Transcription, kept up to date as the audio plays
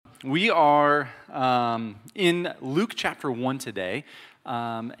We are in Luke chapter 1 today,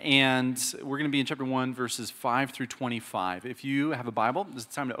 and we're going to be in chapter 1, verses 5 through 25. If you have a Bible, this is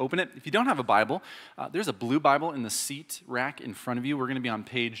the time to open it. If you don't have a Bible, there's a blue Bible in the seat rack in front of you. We're going to be on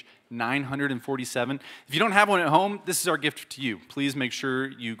page 947. If you don't have one at home, this is our gift to you. Please make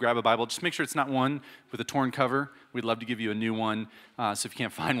sure you grab a Bible. Just make sure it's not one with a torn cover. We'd love to give you a new one, so if you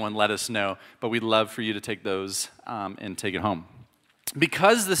can't find one, let us know. But we'd love for you to take those and take it home.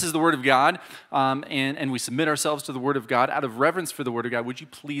 Because this is the Word of God, and we submit ourselves to the Word of God, out of reverence for the Word of God, would you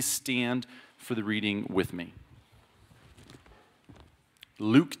please stand for the reading with me?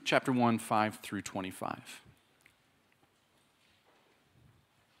 Luke chapter 1, 5 through 25.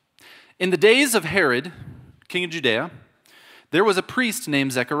 In the days of Herod, king of Judea, there was a priest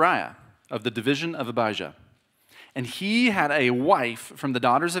named Zechariah of the division of Abijah. And he had a wife from the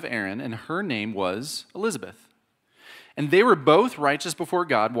daughters of Aaron, and her name was Elizabeth. And they were both righteous before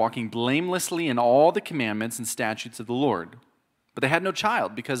God, walking blamelessly in all the commandments and statutes of the Lord. But they had no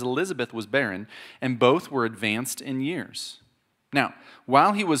child, because Elizabeth was barren, and both were advanced in years. Now,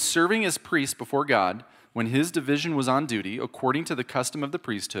 while he was serving as priest before God, when his division was on duty, according to the custom of the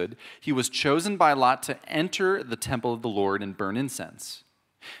priesthood, he was chosen by lot to enter the temple of the Lord and burn incense.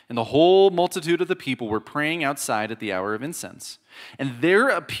 And the whole multitude of the people were praying outside at the hour of incense. And there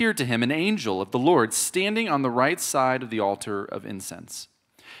appeared to him an angel of the Lord standing on the right side of the altar of incense.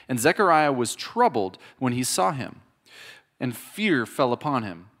 And Zechariah was troubled when he saw him, and fear fell upon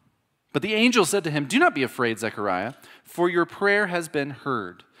him. But the angel said to him, "Do not be afraid, Zechariah, for your prayer has been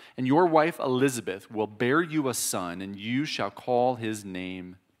heard, and your wife Elizabeth will bear you a son, and you shall call his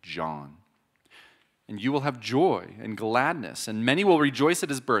name John. And you will have joy and gladness, and many will rejoice at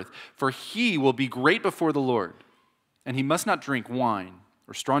his birth, for he will be great before the Lord. And he must not drink wine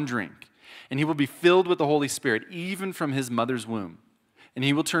or strong drink, and he will be filled with the Holy Spirit, even from his mother's womb. And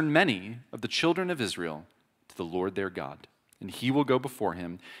he will turn many of the children of Israel to the Lord their God. And he will go before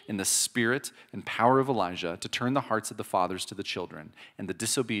him in the spirit and power of Elijah to turn the hearts of the fathers to the children, and the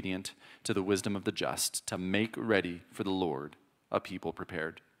disobedient to the wisdom of the just, to make ready for the Lord a people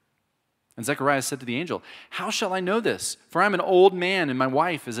prepared." And Zechariah said to the angel, "How shall I know this? For I am an old man, and my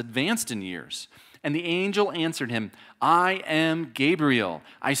wife is advanced in years." And the angel answered him, "I am Gabriel.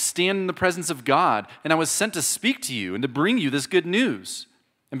 I stand in the presence of God, and I was sent to speak to you and to bring you this good news.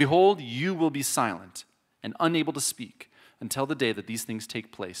 And behold, you will be silent and unable to speak until the day that these things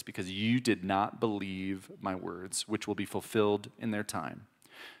take place, because you did not believe my words, which will be fulfilled in their time."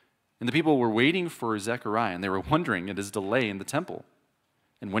 And the people were waiting for Zechariah, and they were wondering at his delay in the temple.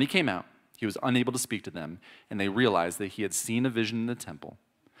 And when he came out, he was unable to speak to them, and they realized that he had seen a vision in the temple.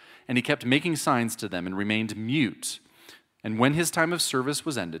 And he kept making signs to them and remained mute. And when his time of service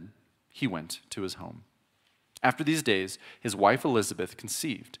was ended, he went to his home. After these days, his wife Elizabeth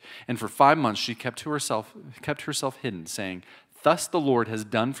conceived, and for 5 months she kept herself hidden, saying, "Thus the Lord has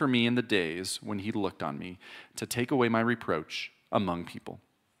done for me in the days when he looked on me, to take away my reproach among people."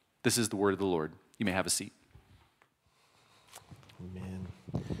 This is the word of the Lord. You may have a seat. Amen.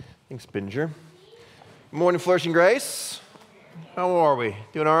 Thanks, Binger. Good morning, Flourishing Grace. How are we?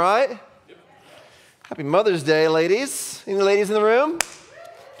 Doing all right? Yep. Happy Mother's Day, ladies. Any ladies in the room?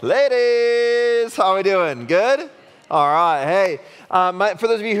 Ladies, how are we doing? Good? All right. Hey, for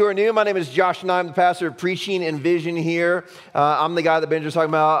those of you who are new, my name is Josh, and I'm the pastor of Preaching and Vision here. I'm the guy that Binger's talking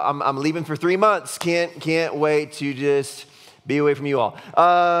about. I'm leaving for 3 months. Can't wait to just be away from you all.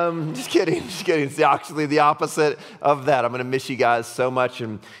 Just kidding. It's actually the opposite of that. I'm going to miss you guys so much.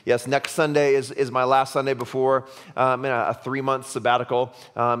 And yes, next Sunday is my last Sunday before in a 3-month sabbatical.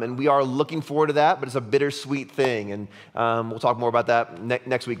 And we are looking forward to that, but it's a bittersweet thing. And we'll talk more about that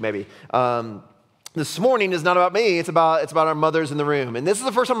next week maybe. This morning is not about me, it's about our mothers in the room. And this is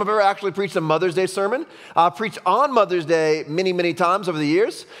the first time I've ever actually preached a Mother's Day sermon. I've preached on Mother's Day many times over the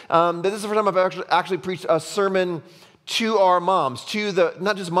years. But this is the first time I've actually preached a sermon to our moms, to the,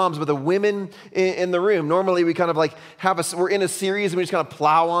 not just moms, but the women in the room. Normally we kind of like we're in a series and we just kind of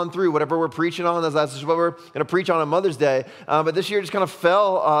plow on through whatever we're preaching on. That's just what we're going to preach on Mother's Day. But this year just kind of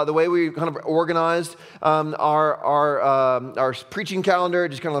fell the way we kind of organized our preaching calendar. It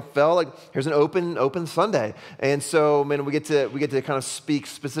just kind of fell like here's an open Sunday. And so, man, we get to kind of speak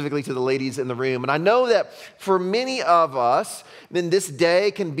specifically to the ladies in the room. And I know that for many of us, then this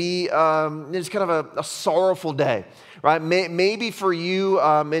day can be just kind of a sorrowful day. Right? Maybe for you,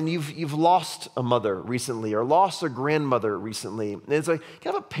 and you've lost a mother recently or lost a grandmother recently. And it's like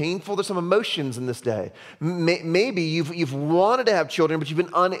kind of there's some emotions in this day. Maybe you've wanted to have children, but you've been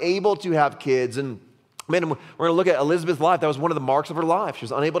unable to have kids. And man, we're going to look at Elizabeth's life. That was one of the marks of her life. She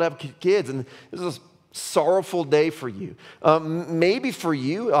was unable to have kids. And this is sorrowful day for you. Maybe for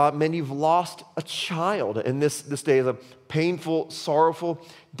you, man, you've lost a child, and this day is a painful, sorrowful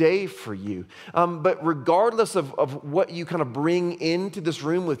day for you. But regardless of what you kind of bring into this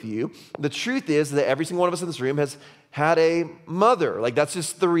room with you, the truth is that every single one of us in this room has had a mother. Like, that's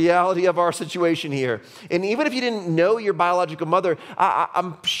just the reality of our situation here. And even if you didn't know your biological mother,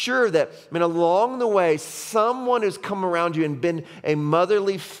 I'm sure that, along the way, someone has come around you and been a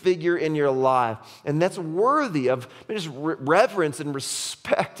motherly figure in your life. And that's worthy of just reverence and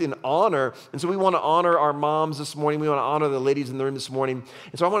respect and honor. And so we want to honor our moms this morning. We want to honor the ladies in the room this morning.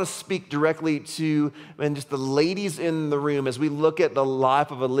 And so I want to speak directly to, just the ladies in the room as we look at the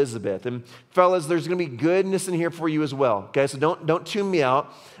life of Elizabeth. And fellas, there's going to be goodness in here for you as well, okay? So don't tune me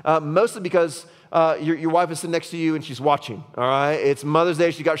out, mostly because your wife is sitting next to you and she's watching, all right? It's Mother's Day.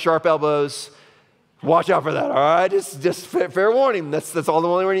 She's got sharp elbows. Watch out for that, all right? Just fair warning. That's all the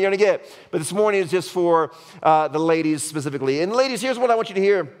only warning you're going to get. But this morning is just for the ladies specifically. And ladies, here's what I want you to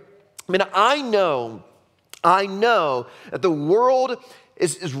hear. I know that the world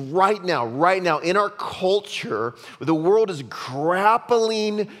is right now in our culture, the world is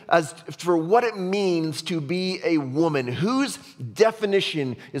grappling as for what it means to be a woman. Whose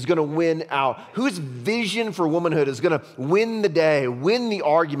definition is going to win out? Whose vision for womanhood is going to win the day, win the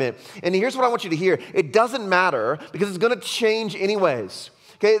argument? And here's what I want you to hear. It doesn't matter because it's going to change anyways.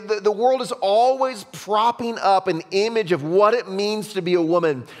 Okay, the world is always propping up an image of what it means to be a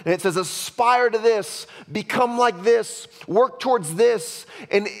woman. And it says, aspire to this, become like this, work towards this.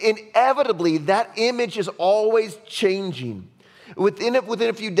 And inevitably, that image is always changing. Within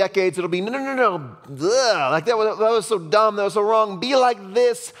a few decades, it'll be, no. Ugh, like that was so dumb, that was so wrong. Be like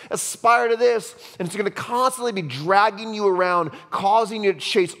this, aspire to this. And it's going to constantly be dragging you around, causing you to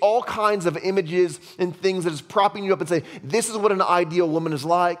chase all kinds of images and things that is propping you up and say, this is what an ideal woman is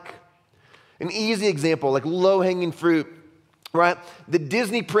like. An easy example, like low-hanging fruit, right? The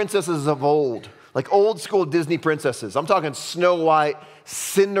Disney princesses of old, like old school Disney princesses. I'm talking Snow White,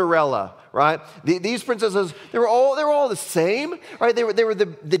 Cinderella, right? These princesses, they were all the same, right? They were the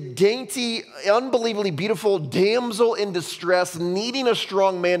dainty, unbelievably beautiful damsel in distress, needing a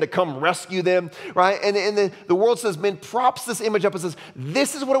strong man to come rescue them, right? And the world says, man, props this image up and says,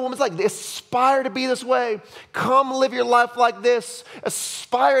 this is what a woman's like. They aspire to be this way. Come live your life like this.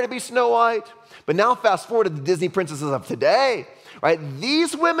 Aspire to be Snow White. But now fast forward to the Disney princesses of today, right?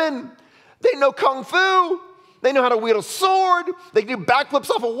 These women, they know Kung Fu. They know how to wield a sword. They can do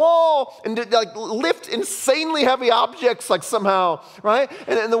backflips off a wall and lift insanely heavy objects somehow, right?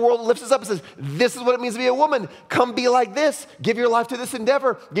 And the world lifts us up and says, this is what it means to be a woman. Come be like this. Give your life to this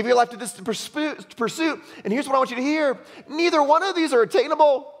endeavor. Give your life to this pursuit. And here's what I want you to hear. Neither one of these are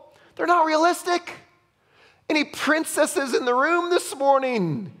attainable. They're not realistic. Any princesses in the room this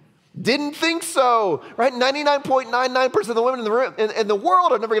morning? Didn't think so, right? 99.99% of the women in the room in the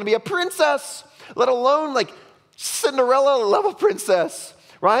world are never going to be a princess, let alone Cinderella level princess,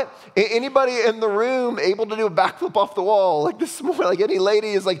 right? Anybody in the room able to do a backflip off the wall this morning? Any lady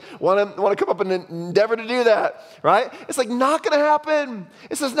is want to come up and endeavor to do that, right? It's not going to happen.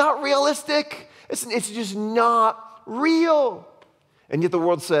 It's just not realistic. It's just not real. And yet the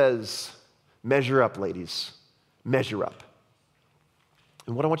world says, measure up, ladies, measure up.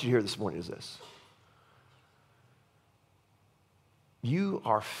 And what I want you to hear this morning is this. You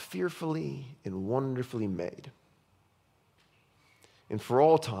are fearfully and wonderfully made. And for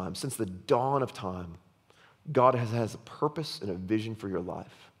all time, since the dawn of time, God has a purpose and a vision for your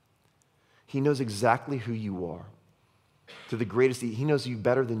life. He knows exactly who you are. To the greatest, He knows you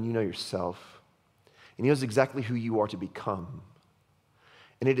better than you know yourself. And He knows exactly who you are to become.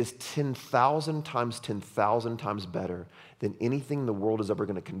 And it is 10,000 times 10,000 times better than anything the world is ever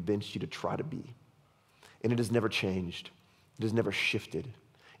going to convince you to try to be. And it has never changed. It has never shifted.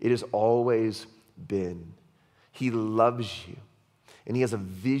 It has always been. He loves you. And He has a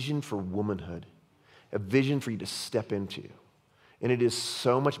vision for womanhood, a vision for you to step into. And it is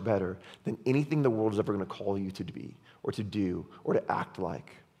so much better than anything the world is ever going to call you to be or to do or to act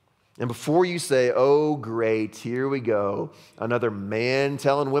like. And before you say, oh, great, here we go, another man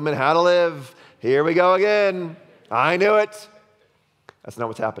telling women how to live, here we go again. I knew it. That's not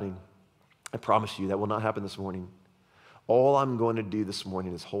what's happening. I promise you that will not happen this morning. All I'm going to do this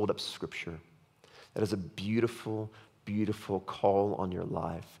morning is hold up Scripture. That is a beautiful, beautiful call on your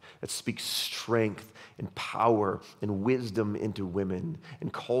life that speaks strength and power and wisdom into women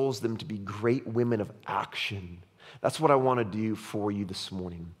and calls them to be great women of action. That's what I want to do for you this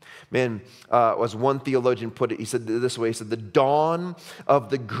morning. Man, as one theologian put it, he said this way, he said, the dawn of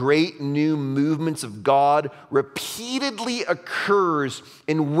the great new movements of God repeatedly occurs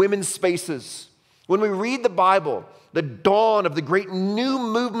in women's spaces, When we read the Bible, the dawn of the great new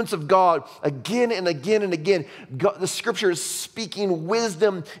movements of God, again and again and again, the scripture is speaking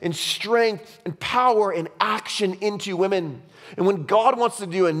wisdom and strength and power and action into women. And when God wants to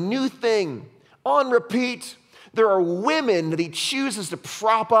do a new thing on repeat, there are women that he chooses to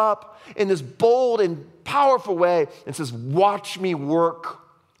prop up in this bold and powerful way and says, watch me work.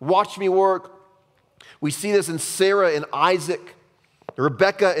 Watch me work. We see this in Sarah and Isaac,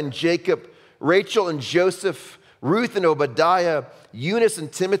 Rebecca and Jacob, Rachel and Joseph, Ruth and Obadiah, Eunice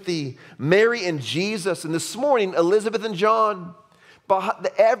and Timothy, Mary and Jesus, and this morning, Elizabeth and John.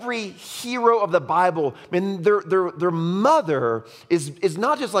 But every hero of the Bible, I mean, their mother is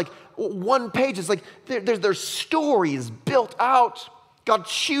not just like one page. It's like their story is built out. God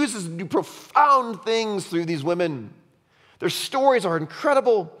chooses to do profound things through these women. Their stories are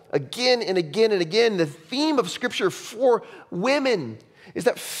incredible again and again and again. The theme of Scripture for women is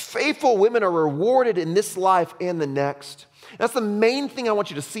that faithful women are rewarded in this life and the next. That's the main thing I want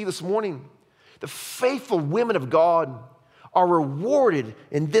you to see this morning. The faithful women of God are rewarded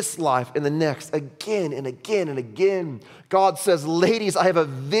in this life and the next, again and again and again. God says, ladies, I have a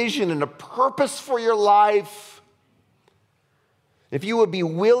vision and a purpose for your life. If you would be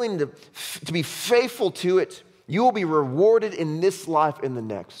willing to be faithful to it, you will be rewarded in this life and the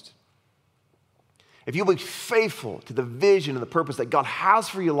next. If you'll be faithful to the vision and the purpose that God has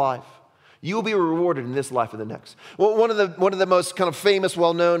for your life, you will be rewarded in this life and the next. Well, one of the most kind of famous,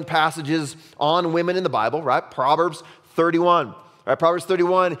 well-known passages on women in the Bible, right? Proverbs 31. Right, Proverbs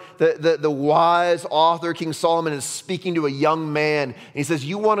 31, the wise author, King Solomon, is speaking to a young man. And he says,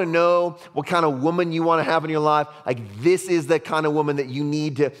 you want to know what kind of woman you want to have in your life? Like, this is the kind of woman that you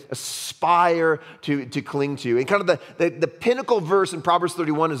need to aspire to cling to. And kind of the pinnacle verse in Proverbs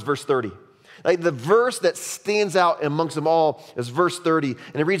 31 is verse 30. Like, the verse that stands out amongst them all is verse 30.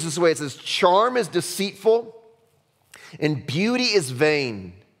 And it reads this way. It says, charm is deceitful and beauty is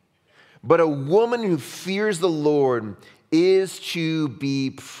vain, but a woman who fears the Lord is to be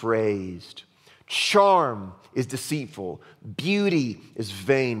praised. Charm is deceitful. Beauty is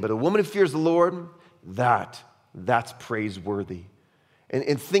vain. But a woman who fears the Lord, that's praiseworthy.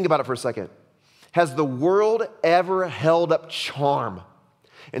 And think about it for a second. Has the world ever held up charm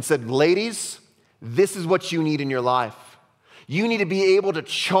and said, ladies, this is what you need in your life? You need to be able to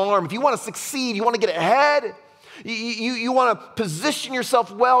charm. If you want to succeed, you want to get ahead, you want to position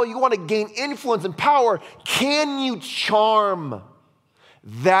yourself well, you want to gain influence and power, can you charm?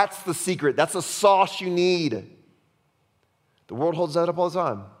 That's the secret. That's the sauce you need. The world holds that up all the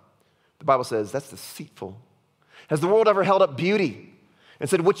time. The Bible says that's deceitful. Has the world ever held up beauty and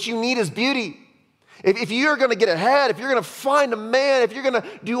said, what you need is beauty? If you're going to get ahead, if you're going to find a man, if you're going to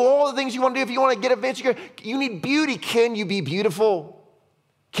do all the things you want to do, if you want to get advanced, you need beauty. Can you be beautiful?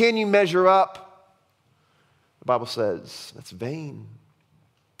 Can you measure up? The Bible says that's vain.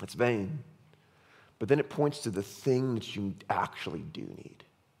 That's vain. But then it points to the thing that you actually do need.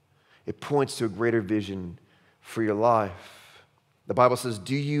 It points to a greater vision for your life. The Bible says,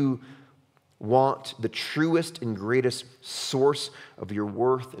 do you want the truest and greatest source of your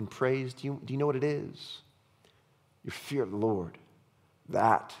worth and praise? Do you know what it is? Your fear of the Lord.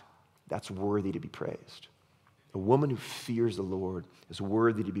 That's worthy to be praised. A woman who fears the Lord is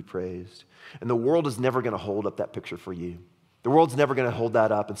worthy to be praised. And the world is never going to hold up that picture for you. The world's never going to hold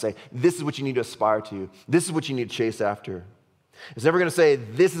that up and say, this is what you need to aspire to. This is what you need to chase after. It's never going to say,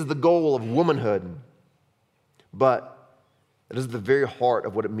 this is the goal of womanhood. But it is the very heart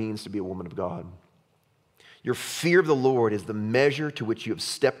of what it means to be a woman of God. Your fear of the Lord is the measure to which you have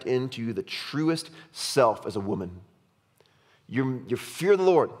stepped into the truest self as a woman. Your fear of the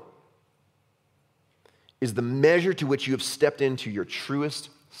Lord is the measure to which you have stepped into your truest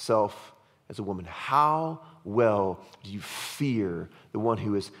self as a woman. How well do you fear the one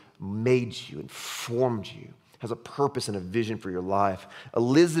who has made you and formed you, has a purpose and a vision for your life?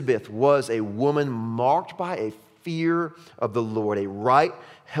 Elizabeth was a woman marked by a fear of the Lord. A right,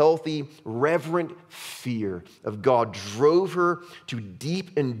 healthy, reverent fear of God drove her to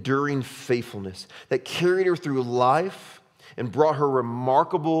deep, enduring faithfulness that carried her through life and brought her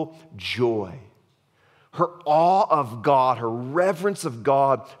remarkable joy. Her awe of God, her reverence of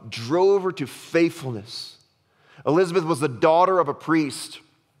God drove her to faithfulness. Elizabeth was the daughter of a priest.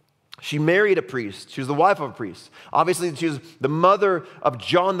 She married a priest. She was the wife of a priest. Obviously, she was the mother of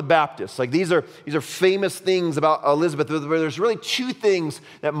John the Baptist. Like, these are famous things about Elizabeth, where there's really two things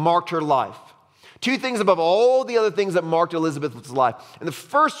that marked her life. Two things above all the other things that marked Elizabeth's life. And the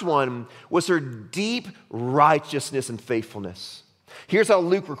first one was her deep righteousness and faithfulness. Here's how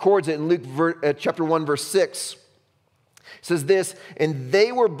Luke records it in Luke chapter 1, verse 6. It says this, and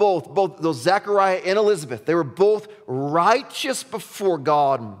they were both those Zechariah and Elizabeth, they were both righteous before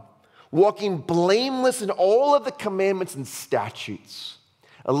God, walking blameless in all of the commandments and statutes.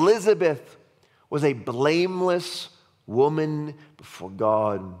 Elizabeth was a blameless woman before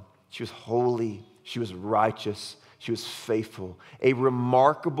God. She was holy, she was righteous, she was faithful, a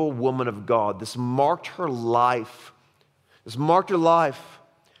remarkable woman of God. This marked her life.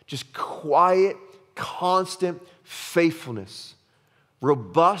 Just quiet, constant faithfulness,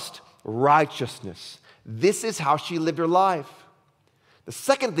 robust righteousness. This is how she lived her life. The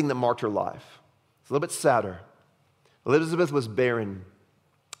second thing that marked her life is a little bit sadder. Elizabeth was barren.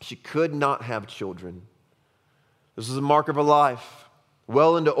 She could not have children. This was a mark of her life,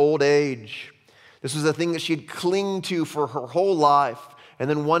 well into old age. This was a thing that she'd cling to for her whole life, and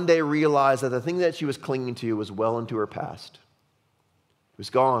then one day realized that the thing that she was clinging to was well into her past. It was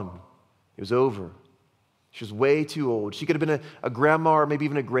gone. It was over. She was way too old. She could have been a grandma or maybe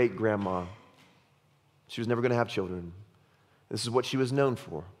even a great-grandma. She was never going to have children. This is what she was known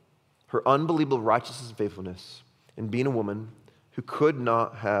for, her unbelievable righteousness and faithfulness in being a woman who could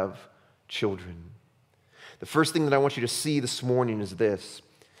not have children. The first thing that I want you to see this morning is this: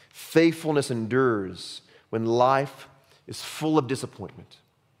 faithfulness endures when life is full of disappointment.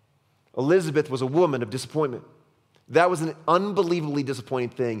 Elizabeth was a woman of disappointment. That was an unbelievably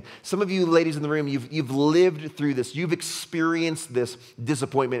disappointing thing. Some of you ladies in the room, you've lived through this. You've experienced this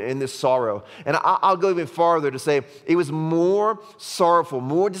disappointment and this sorrow. And I'll go even farther to say it was more sorrowful,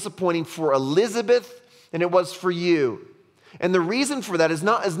 more disappointing for Elizabeth than it was for you. And the reason for that is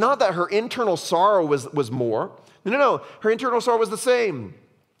not that her internal sorrow was more. No. Her internal sorrow was the same.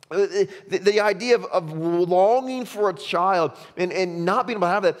 The idea of longing for a child and not being able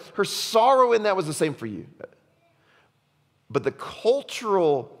to have that, her sorrow in that was the same for you. But the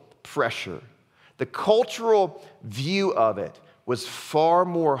cultural pressure, the cultural view of it was far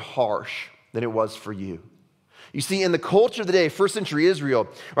more harsh than it was for you. You see, in the culture of the day, first century Israel,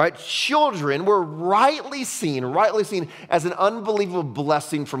 right, children were rightly seen as an unbelievable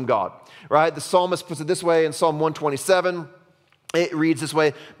blessing from God, right? The psalmist puts it this way in Psalm 127. It reads this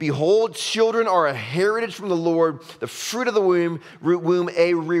way: behold, children are a heritage from the Lord, the fruit of the womb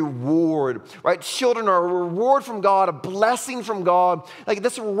a reward, right? Children are a reward from God, a blessing from God. Like,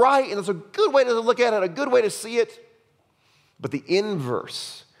 that's right, and that's a good way to look at it, a good way to see it. But the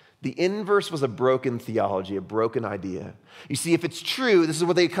inverse was a broken theology, a broken idea. You see, if it's true, this is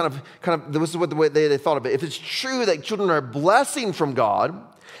what they this is what the way they thought of it. If it's true that children are a blessing from God,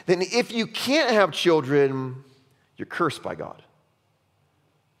 then if you can't have children, you're cursed by God.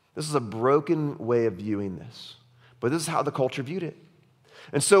 This is a broken way of viewing this, but this is how the culture viewed it.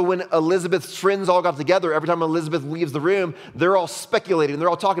 And so when Elizabeth's friends all got together, every time Elizabeth leaves the room, they're all speculating. They're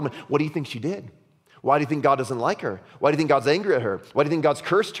all talking about, what do you think she did? Why do you think God doesn't like her? Why do you think God's angry at her? Why do you think God's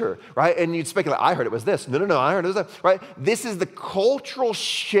cursed her, right? And you'd speculate, I heard it was this. No, I heard it was that, right? This is the cultural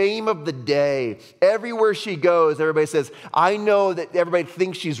shame of the day. Everywhere she goes, everybody says, I know that everybody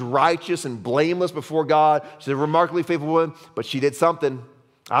thinks she's righteous and blameless before God. She's a remarkably faithful woman, but she did something.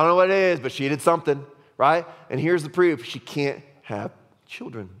 I don't know what it is, but she did something, right? And here's the proof: she can't have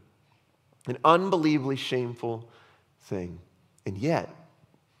children. An unbelievably shameful thing. And yet,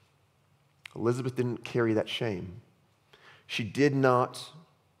 Elizabeth didn't carry that shame. She did not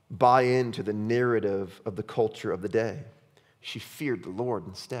buy into the narrative of the culture of the day. She feared the Lord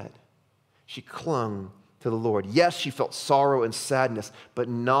instead. She clung to the Lord. Yes, she felt sorrow and sadness, but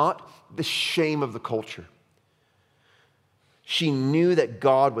not the shame of the culture. She knew that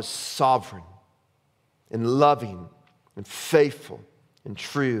God was sovereign and loving and faithful and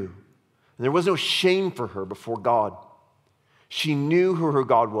true. And there was no shame for her before God. She knew who her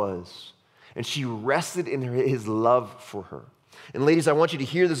God was, and she rested in his love for her. And ladies, I want you to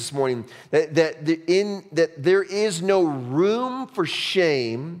hear this morning, that there is no room for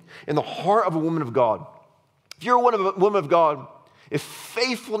shame in the heart of a woman of God. If you're a woman of God, if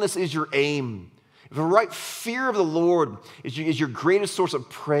faithfulness is your aim, if the right fear of the Lord is your greatest source of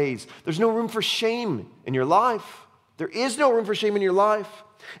praise, there's no room for shame in your life. There is no room for shame in your life.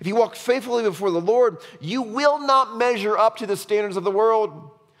 If you walk faithfully before the Lord, you will not measure up to the standards of the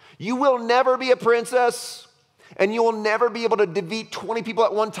world. You will never be a princess, and you will never be able to defeat 20 people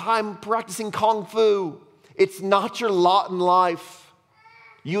at one time practicing kung fu. It's not your lot in life.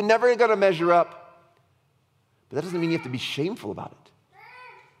 You're never going to measure up. But that doesn't mean you have to be shameful about it.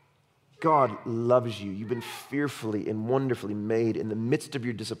 God loves you. You've been fearfully and wonderfully made. In the midst of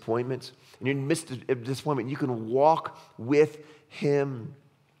your disappointments, in the midst of disappointment, you can walk with him.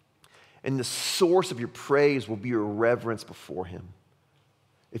 And the source of your praise will be your reverence before him.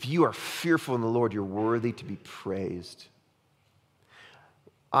 If you are fearful in the Lord, you're worthy to be praised.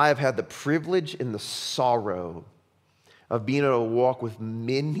 I have had the privilege and the sorrow of being able to walk with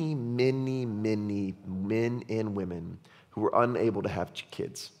many, many, many men and women who were unable to have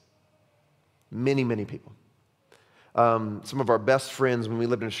kids. Many, many people. Some of our best friends when we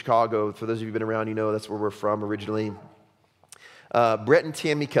lived in Chicago, for those of you who've been around, you know that's where we're from originally. Brett and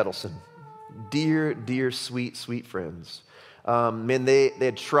Tammy Kettleson, dear, dear, sweet, sweet friends. Man, they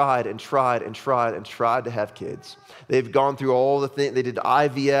had tried and tried and tried and tried to have kids. They've gone through all the things. They did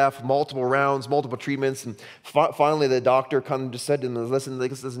IVF, multiple rounds, multiple treatments, and finally the doctor kind of just said to them,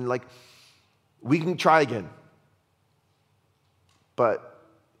 listen, like, we can try again. But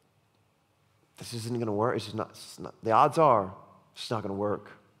this isn't going to work. It's not. The odds are it's not going to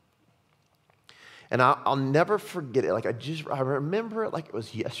work. And I'll never forget it. Like I remember it like it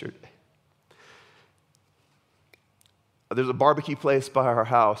was yesterday. There's a barbecue place by our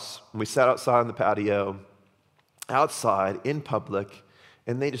house, and we sat outside on the patio, outside in public,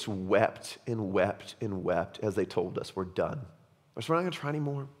 and they just wept and wept and wept as they told us, we're done. We're not going to try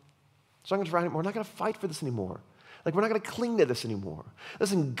anymore. We're not going to fight for this anymore. Like, we're not going to cling to this anymore.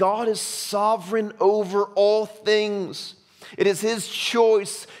 Listen, God is sovereign over all things. It is his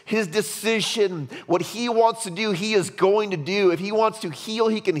choice, his decision. What he wants to do, he is going to do. If he wants to heal,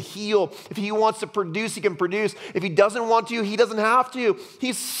 he can heal. If he wants to produce, he can produce. If he doesn't want to, he doesn't have to.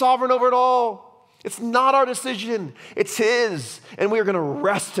 He's sovereign over it all. It's not our decision. It's his. And we are going to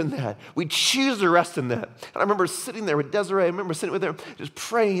rest in that. We choose to rest in that. And I remember sitting there with Desiree. I remember sitting with her just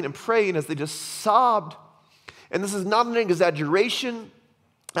praying and praying as they just sobbed. And this is not an exaggeration.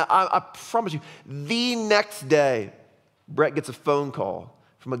 I promise you, the next day, Brett gets a phone call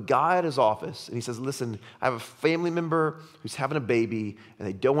from a guy at his office, and he says, listen, I have a family member who's having a baby, and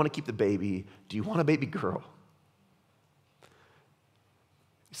they don't want to keep the baby. Do you want a baby girl?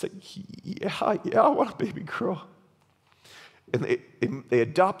 He's like, yeah, I want a baby girl. And they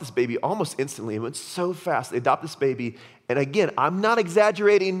adopt this baby almost instantly. It went so fast. They adopt this baby, and again, I'm not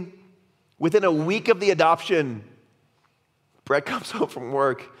exaggerating. Within a week of the adoption, Brett comes home from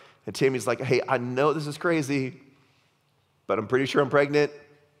work, and Tammy's like, hey, I know this is crazy, but I'm pretty sure I'm pregnant.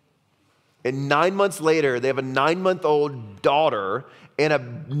 And 9 months later, they have a 9-month-old daughter and a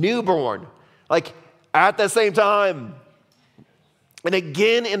newborn, like at the same time. And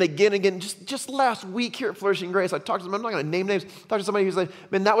again and again and again, just last week here at Flourishing Grace, I talked to them, I'm not going to name names, talked to somebody who's like,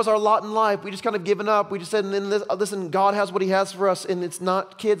 man, that was our lot in life. We just kind of given up. We just said, listen, God has what he has for us, and it's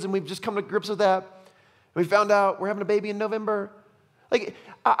not kids, and we've just come to grips with that. And we found out we're having a baby in November. Like,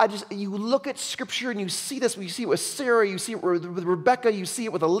 you look at Scripture and you see this. You see it with Sarah, you see it with Rebecca, you see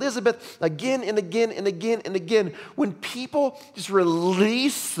it with Elizabeth, again and again and again and again. When people just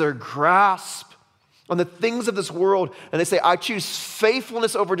release their grasp on the things of this world, and they say, I choose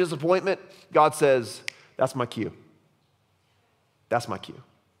faithfulness over disappointment, God says, that's my cue. That's my cue.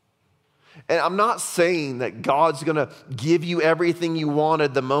 And I'm not saying that God's gonna give you everything you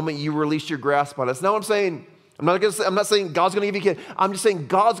wanted the moment you release your grasp on it. That's not what I'm saying. I'm not saying God's gonna give you a kid. I'm just saying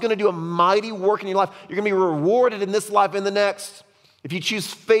God's gonna do a mighty work in your life. You're gonna be rewarded in this life and the next. If you choose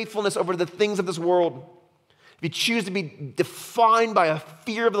faithfulness over the things of this world, if you choose to be defined by a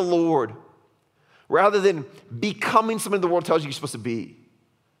fear of the Lord, rather than becoming something the world tells you you're supposed to be,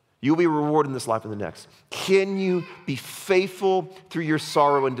 you'll be rewarded in this life and the next. Can you be faithful through your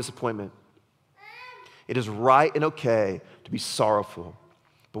sorrow and disappointment? It is right and okay to be sorrowful,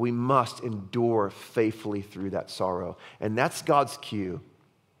 but we must endure faithfully through that sorrow. And that's God's cue.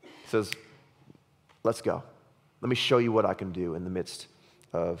 He says, let's go. Let me show you what I can do in the midst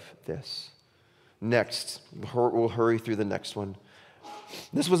of this. Next, we'll hurry through the next one.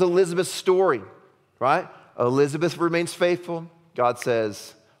 This was Elizabeth's story. Right? Elizabeth remains faithful. God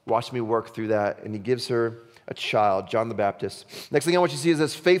says, watch me work through that. And he gives her a child, John the Baptist. Next thing I want you to see is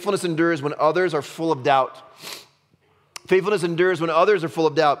this: faithfulness endures when others are full of doubt. Faithfulness endures when others are full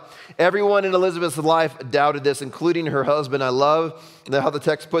of doubt. Everyone in Elizabeth's life doubted this, including her husband. I love how the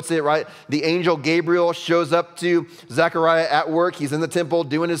text puts it, right? The angel Gabriel shows up to Zechariah at work. He's in the temple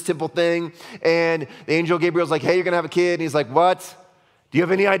doing his temple thing. And the angel Gabriel's like, hey, you're going to have a kid. And he's like, what? Do you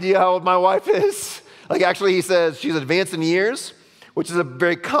have any idea how old my wife is? Like, actually, he says she's advanced in years, which is a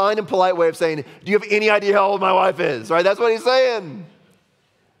very kind and polite way of saying, do you have any idea how old my wife is? Right? That's what he's saying.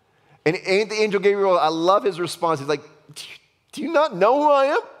 And ain't the angel Gabriel, I love his response. He's like, do you not know who I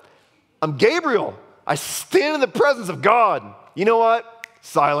am? I'm Gabriel. I stand in the presence of God. You know what?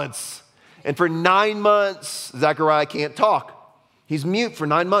 Silence. And for 9 months, Zechariah can't talk. He's mute for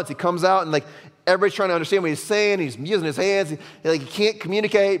 9 months. He comes out and everybody's trying to understand what he's saying. He's using his hands. He can't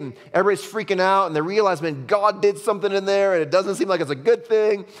communicate, and everybody's freaking out, and they realize, man, God did something in there, and it doesn't seem like it's a good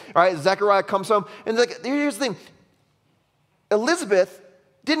thing. All right, Zechariah comes home, and here's the thing. Elizabeth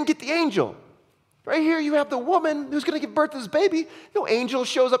didn't get the angel. Right here you have the woman who's going to give birth to this baby. No angel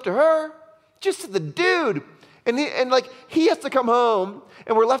shows up to her, just the dude. And he has to come home,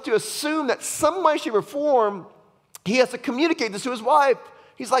 and we're left to assume that some way, shape, or form, he has to communicate this to his wife.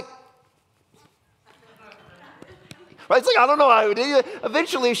 He's like, right? It's like, I don't know how he did it.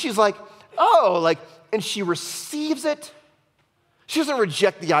 Eventually, she's like, oh, and she receives it. She doesn't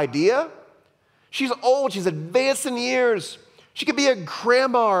reject the idea. She's old. She's advanced in years. She could be a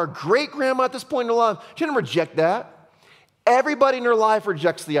grandma or a great-grandma at this point in her life. She didn't reject that. Everybody in her life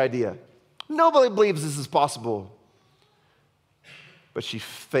rejects the idea. Nobody believes this is possible. But she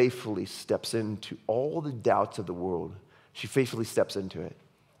faithfully steps into all the doubts of the world. She faithfully steps into it.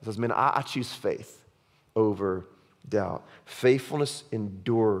 She says, man, I choose faith over doubt. Faithfulness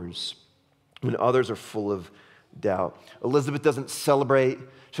endures when others are full of doubt. Elizabeth doesn't celebrate.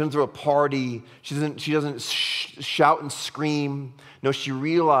 She doesn't throw a party. She doesn't shout and scream. No, she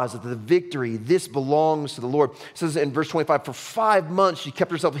realizes that the victory, this belongs to the Lord. It says in verse 25, for 5 months she kept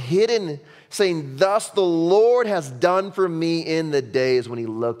herself hidden, saying, thus the Lord has done for me in the days when he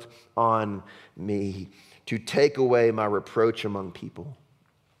looked on me to take away my reproach among people.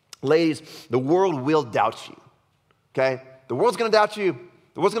 Ladies, the world will doubt you, okay? The world's going to doubt you.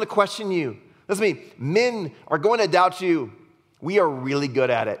 The world's going to question you. Listen to me, men are going to doubt you. We are really good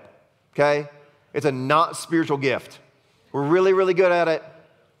at it, okay? It's a not spiritual gift. We're really, really good at it.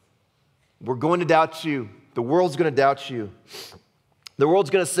 We're going to doubt you. The world's going to doubt you. The world's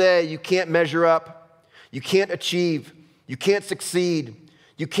going to say you can't measure up. You can't achieve. You can't succeed.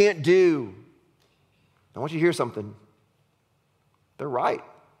 You can't do. I want you to hear something. They're right.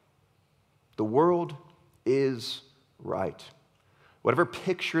 The world is right. Whatever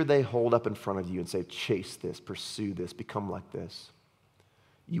picture they hold up in front of you and say, chase this, pursue this, become like this,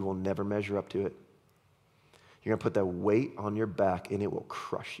 you will never measure up to it. You're going to put that weight on your back and it will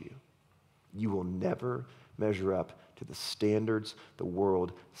crush you. You will never measure up to the standards the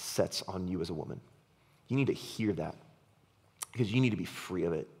world sets on you as a woman. You need to hear that because you need to be free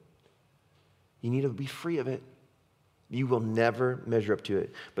of it. You need to be free of it. You will never measure up to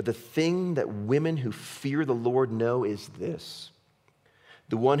it. But the thing that women who fear the Lord know is this.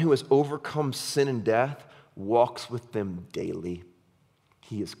 The one who has overcome sin and death walks with them daily.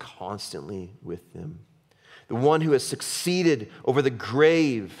 He is constantly with them. The one who has succeeded over the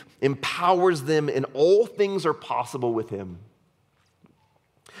grave empowers them, and all things are possible with him.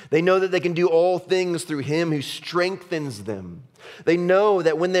 They know that they can do all things through him who strengthens them. They know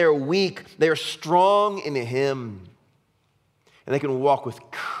that when they are weak, they are strong in him. And they can walk with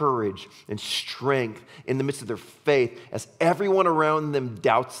courage and strength in the midst of their faith as everyone around them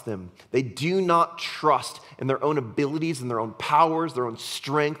doubts them. They do not trust in their own abilities and their own powers, their own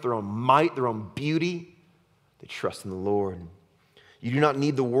strength, their own might, their own beauty. They trust in the Lord. You do not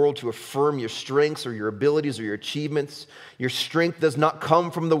need the world to affirm your strengths or your abilities or your achievements. Your strength does not come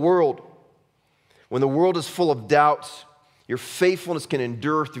from the world. When the world is full of doubt, your faithfulness can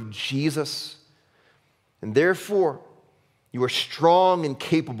endure through Jesus. And therefore, you are strong and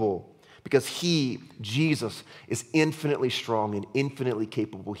capable because he, Jesus, is infinitely strong and infinitely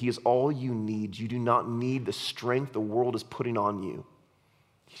capable. He is all you need. You do not need the strength the world is putting on you.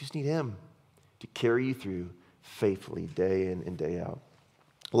 You just need him to carry you through faithfully day in and day out.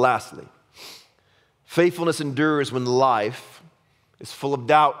 Lastly, faithfulness endures when life is full of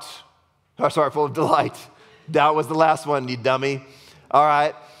doubt. Full of delight. Doubt was the last one, you dummy. All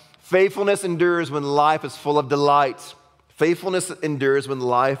right. Faithfulness endures when life is full of delight. Faithfulness endures when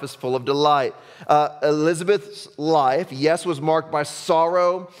life is full of delight. Elizabeth's life, yes, was marked by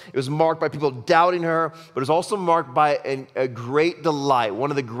sorrow. It was marked by people doubting her, but it was also marked by a great delight. One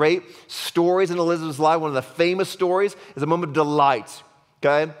of the great stories in Elizabeth's life, one of the famous stories, is a moment of delight,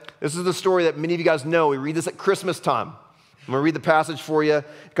 okay? This is the story that many of you guys know. We read this at Christmas time. I'm going to read the passage for you.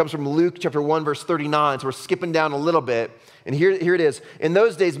 It comes from Luke chapter 1, verse 39, so we're skipping down a little bit. And here it is. In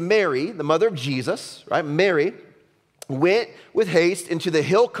those days, Mary, the mother of Jesus, right, Mary, went with haste into the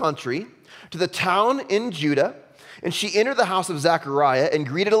hill country to the town in Judah, and she entered the house of Zechariah and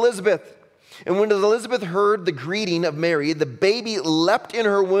greeted Elizabeth. And when Elizabeth heard the greeting of Mary, the baby leapt in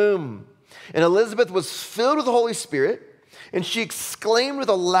her womb. And Elizabeth was filled with the Holy Spirit, and she exclaimed with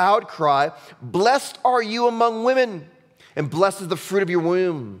a loud cry, "Blessed are you among women, and blessed is the fruit of your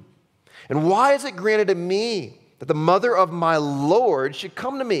womb. And why is it granted to me that the mother of my Lord should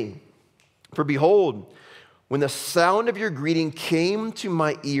come to me? For behold, When the sound of your greeting came to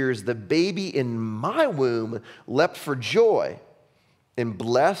my ears, the baby in my womb leapt for joy. And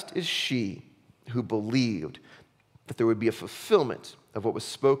blessed is she who believed that there would be a fulfillment of what was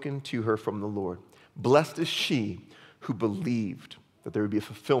spoken to her from the Lord. Blessed is she who believed that there would be a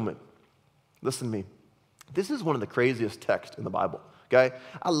fulfillment. Listen to me. This is one of the craziest texts in the Bible, okay?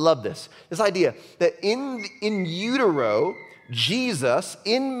 I love this. This idea that in utero, Jesus,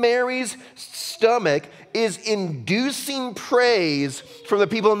 in Mary's stomach, is inducing praise from the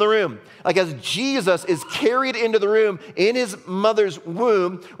people in the room. Like as Jesus is carried into the room in his mother's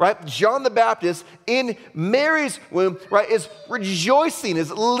womb, right? John the Baptist in Mary's womb, right, is rejoicing,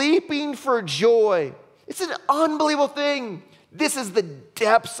 is leaping for joy. It's an unbelievable thing. This is the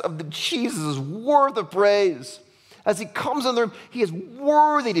depths of the Jesus' worth of praise. As he comes in the room, he is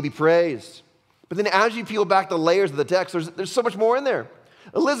worthy to be praised. But then as you peel back the layers of the text, there's so much more in there.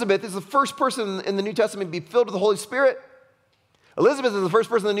 Elizabeth is the first person in the New Testament to be filled with the Holy Spirit. Elizabeth is the first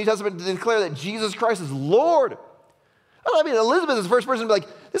person in the New Testament to declare that Jesus Christ is Lord. I mean, Elizabeth is the first person to be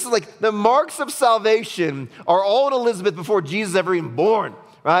like, this is like the marks of salvation are all in Elizabeth before Jesus ever even born,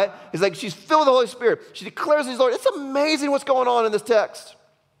 right? It's like she's filled with the Holy Spirit. She declares he's Lord. It's amazing what's going on in this text.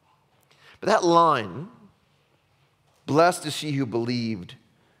 But that line, blessed is she who believed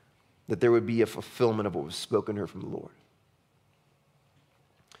that there would be a fulfillment of what was spoken to her from the Lord.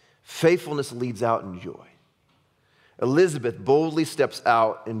 Faithfulness leads out in joy. Elizabeth boldly steps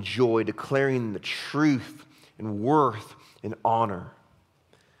out in joy, declaring the truth and worth and honor.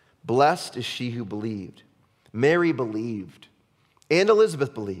 Blessed is she who believed. Mary believed, and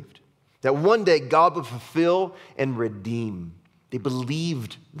Elizabeth believed, that one day God would fulfill and redeem. They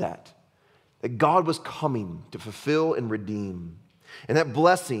believed that God was coming to fulfill and redeem. And that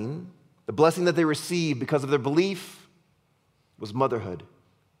blessing, the blessing that they received because of their belief, was motherhood.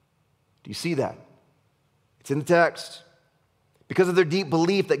 Do you see that? It's in the text. Because of their deep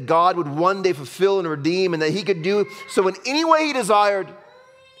belief that God would one day fulfill and redeem and that he could do so in any way he desired,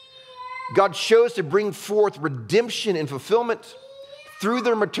 God chose to bring forth redemption and fulfillment through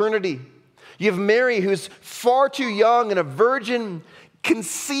their maternity. You have Mary, who's far too young and a virgin,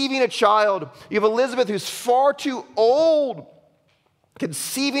 conceiving a child. You have Elizabeth, who's far too old,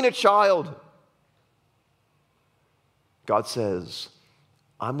 conceiving a child. God says,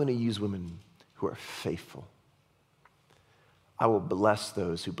 I'm going to use women who are faithful. I will bless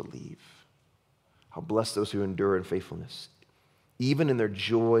those who believe. I'll bless those who endure in faithfulness. Even in their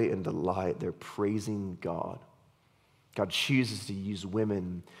joy and delight, they're praising God. God chooses to use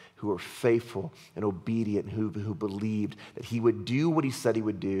women who are faithful and obedient and who believed that he would do what he said he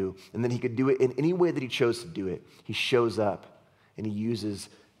would do, and then he could do it in any way that he chose to do it. He shows up and he uses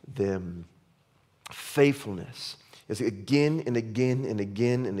them. Faithfulness is again and again and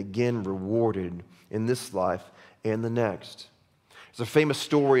again and again rewarded in this life and the next. There's a famous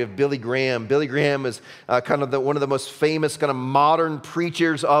story of Billy Graham. Billy Graham is kind of one of the most famous kind of modern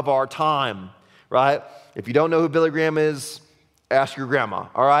preachers of our time, right? If you don't know who Billy Graham is, ask your grandma,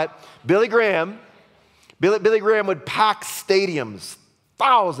 all right? Billy Graham would pack stadiums,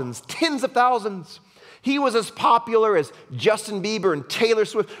 thousands, tens of thousands. He was as popular as Justin Bieber and Taylor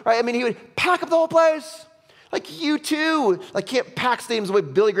Swift, right? I mean, he would pack up the whole place. Like you too, like can't pack stadiums the way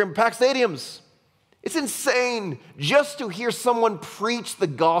Billy Graham packed stadiums. It's insane just to hear someone preach the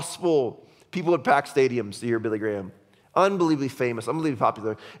gospel. People would pack stadiums to hear Billy Graham. Unbelievably famous, unbelievably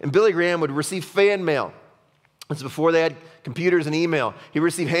popular. And Billy Graham would receive fan mail. It's before they had computers and email. He would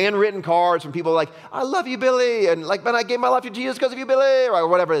receive handwritten cards from people like, I love you, Billy. And like, man, I gave my life to Jesus because of you, Billy. Or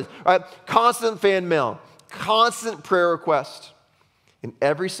whatever it is, right? Constant fan mail, constant prayer request. And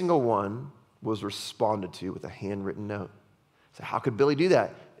every single one was responded to with a handwritten note. So how could Billy do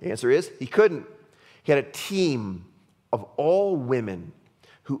that? The answer is he couldn't. He had a team of all women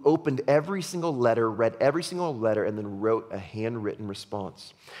who opened every single letter, read every single letter, and then wrote a handwritten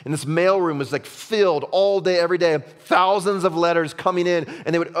response. And this mailroom was like filled all day, every day, thousands of letters coming in,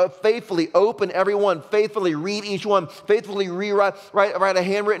 and they would faithfully open every one, faithfully read each one, faithfully write a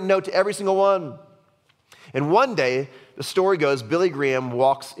handwritten note to every single one. And one day, the story goes, Billy Graham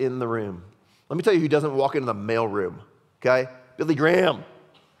walks in the room. Let me tell you who doesn't walk into the mailroom, okay? Billy Graham.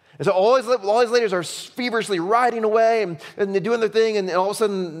 And so all his ladies are feverishly writing away and they're doing their thing, and all of a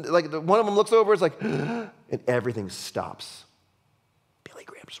sudden, like one of them looks over, it's like, and everything stops. Billy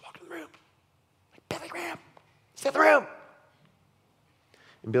Graham just walked in the room. Like, Billy Graham, stay in the room.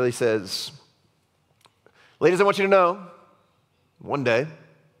 And Billy says, ladies, I want you to know, one day,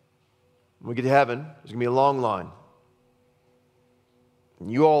 when we get to heaven, there's going to be a long line.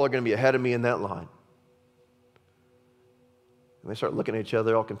 And you all are going to be ahead of me in that line. And they start looking at each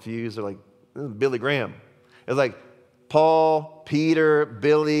other all confused. They're like, this is Billy Graham. It's like Paul, Peter,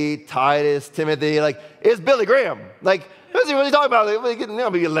 Billy, Titus, Timothy. Like, it's Billy Graham. Like, what are you talking about? Like, get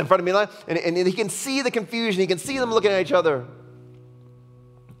in front of me. And he can see the confusion. He can see them looking at each other.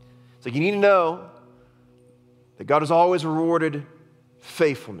 So you need to know that God has always rewarded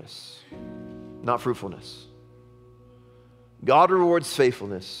faithfulness, not fruitfulness. God rewards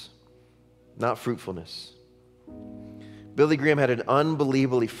faithfulness, not fruitfulness. Billy Graham had an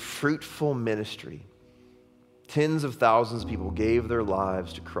unbelievably fruitful ministry. Tens of thousands of people gave their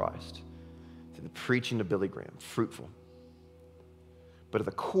lives to Christ through the preaching of Billy Graham. Fruitful. But at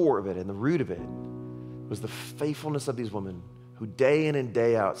the core of it and the root of it was the faithfulness of these women who day in and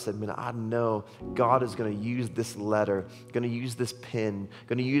day out said, man, I know God is going to use this letter, going to use this pen,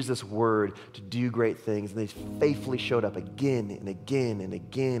 going to use this word to do great things. And they faithfully showed up again and again and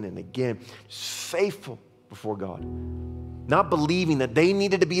again and again, just faithful before God. Not believing that they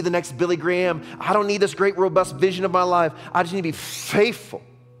needed to be the next Billy Graham. I don't need this great, robust vision of my life. I just need to be faithful.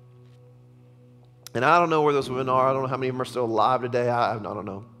 And I don't know where those women are. I don't know how many of them are still alive today. I don't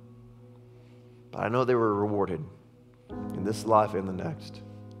know. But I know they were rewarded in this life and the next.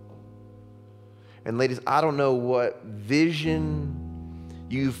 And ladies, I don't know what vision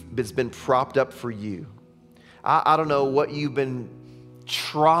it's been propped up for you. I don't know what you've been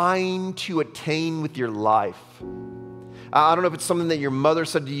trying to attain with your life. I don't know if it's something that your mother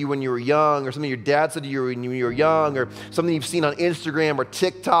said to you when you were young, or something your dad said to you when you were young, or something you've seen on Instagram or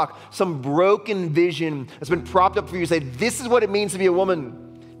TikTok, some broken vision that's been propped up for you to say, this is what it means to be a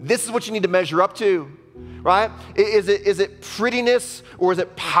woman. This is what you need to measure up to. Right? Is it prettiness or is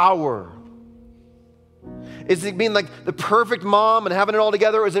it power? Is it being like the perfect mom and having it all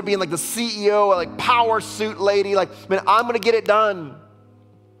together, or is it being like the CEO, like power suit lady, like, man, I'm going to get it done?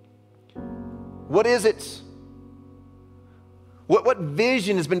 What is it? What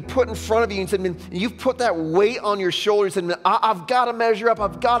vision has been put in front of you and said, man, you've put that weight on your shoulders and said, man, I've got to measure up.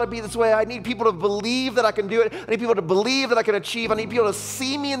 I've got to be this way. I need people to believe that I can do it. I need people to believe that I can achieve. I need people to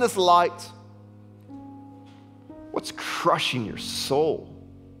see me in this light. What's crushing your soul?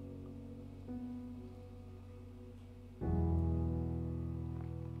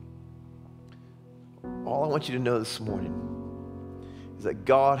 All I want you to know this morning is that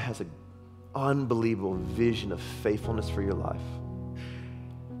God has an unbelievable vision of faithfulness for your life.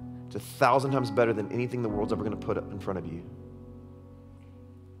 It's 1,000 times better than anything the world's ever going to put up in front of you.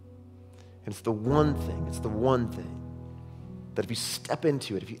 And it's the one thing that if you step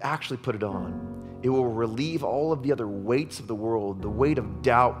into it, if you actually put it on, it will relieve all of the other weights of the world, the weight of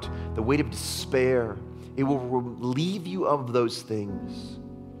doubt, the weight of despair. It will relieve you of those things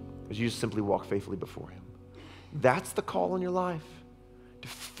as you just simply walk faithfully before Him. That's the call in your life, to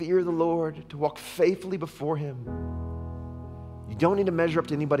fear the Lord, to walk faithfully before Him. You don't need to measure up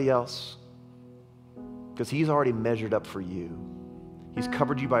to anybody else because He's already measured up for you. He's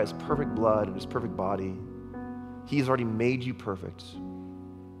covered you by His perfect blood and His perfect body. He's already made you perfect.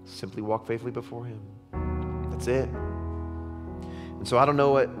 Simply walk faithfully before Him. That's it. And so I don't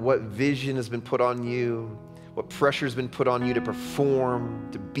know what vision has been put on you, what pressure has been put on you to perform,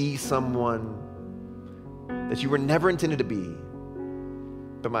 to be someone that you were never intended to be.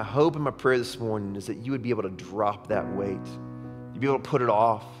 But my hope and my prayer this morning is that you would be able to drop that weight. You'd be able to put it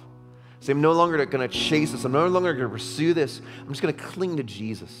off. Say, I'm no longer going to chase this. I'm no longer going to pursue this. I'm just going to cling to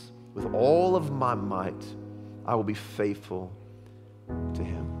Jesus. With all of my might, I will be faithful to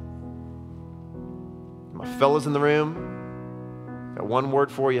Him. My fellas in the room, got one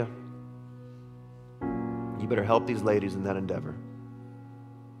word for you. You better help these ladies in that endeavor.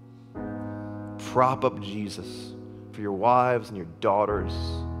 Prop up Jesus for your wives and your daughters.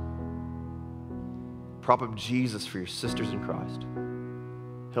 Prop up Jesus for your sisters in Christ.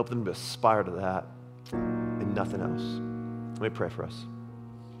 Help them to aspire to that and nothing else. Let me pray for us.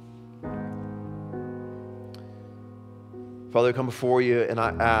 Father, I come before you and I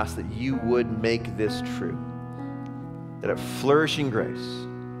ask that you would make this true. That at Flourishing Grace,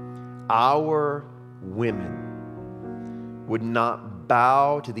 our women would not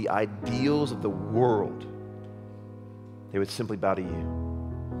bow to the ideals of the world. They would simply bow to you.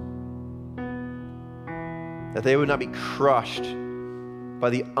 That they would not be crushed by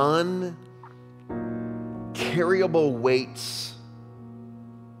the uncarryable weights,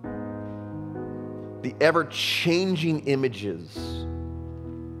 the ever-changing images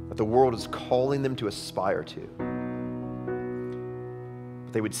that the world is calling them to aspire to.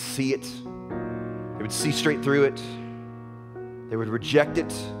 But they would see it. They would see straight through it. They would reject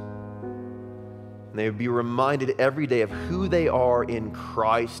it. And they would be reminded every day of who they are in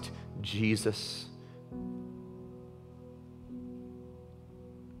Christ Jesus.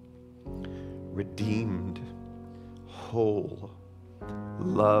 Redeemed whole,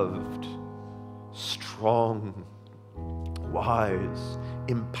 loved, strong, wise,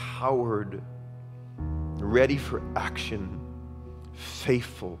 empowered, ready for action,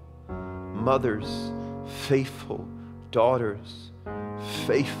 faithful mothers, faithful daughters,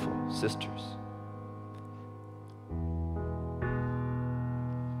 faithful sisters.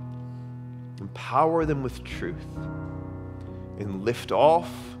 Empower them with truth and lift off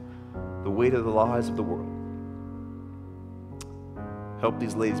the weight of the lies of the world. Help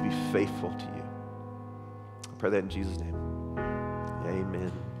these ladies be faithful to you. I pray that in Jesus' name.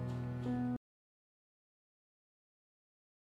 Amen.